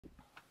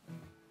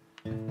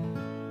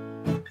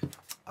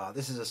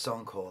This is a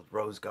song called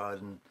Rose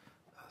Garden,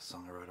 a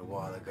song I wrote a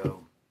while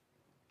ago.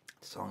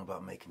 A song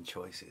about making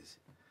choices.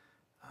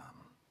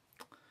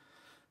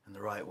 And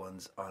the right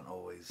ones aren't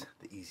always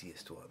the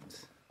easiest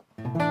ones.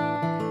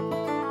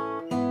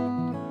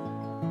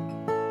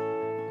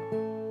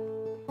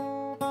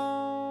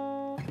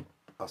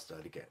 I'll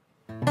start again.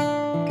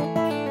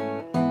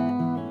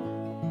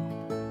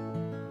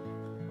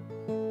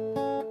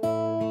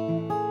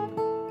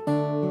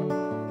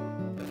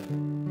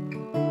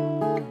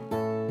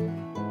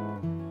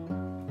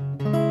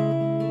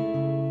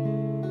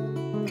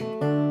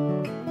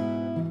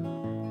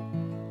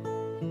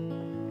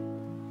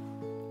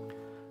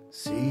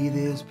 See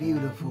this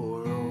beautiful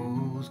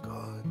rose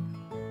garden,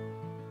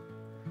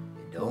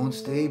 it don't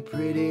stay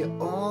pretty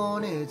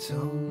on its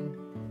own.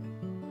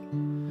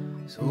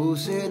 So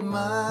said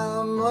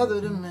my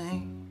mother to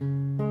me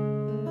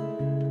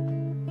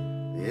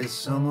this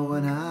summer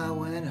when I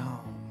went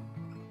home.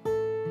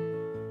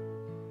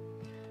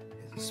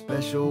 It's a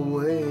special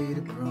way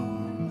to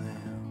prune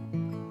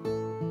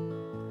them.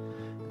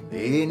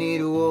 They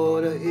need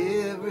water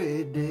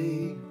every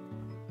day.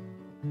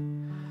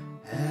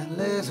 And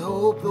let's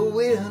hope the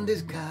wind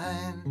is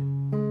kind,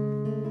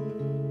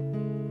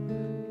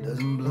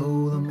 doesn't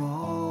blow them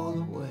all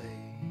away.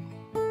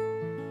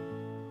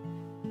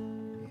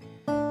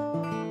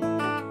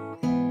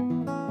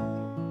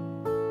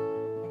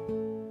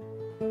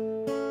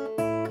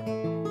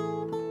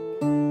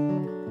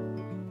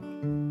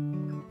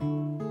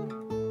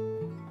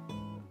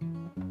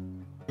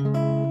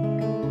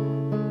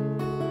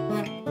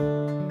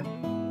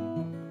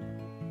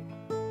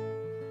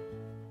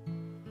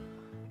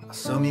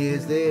 Some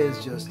years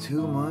there's just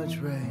too much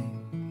rain.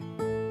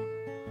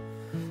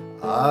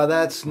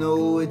 That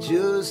snow, it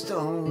just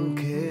don't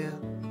care.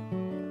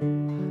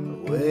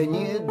 But when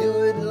you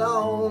do it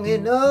long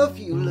enough,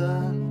 you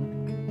learn.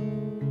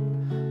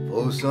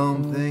 For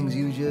some things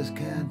you just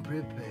can't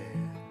prepare.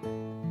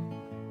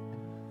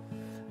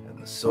 And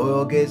the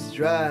soil gets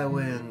dry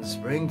when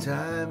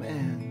springtime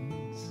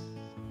ends.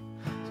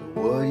 So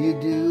what you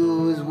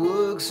do is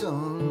work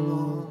some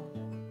more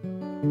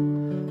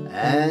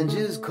and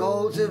just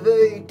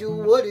cultivate, do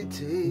what it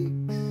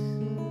takes.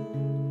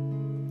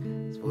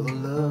 It's for the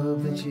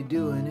love that you're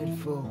doing it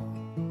for.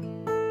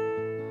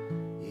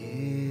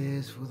 Yeah,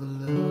 it's for the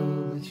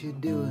love that you're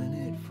doing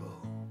it for.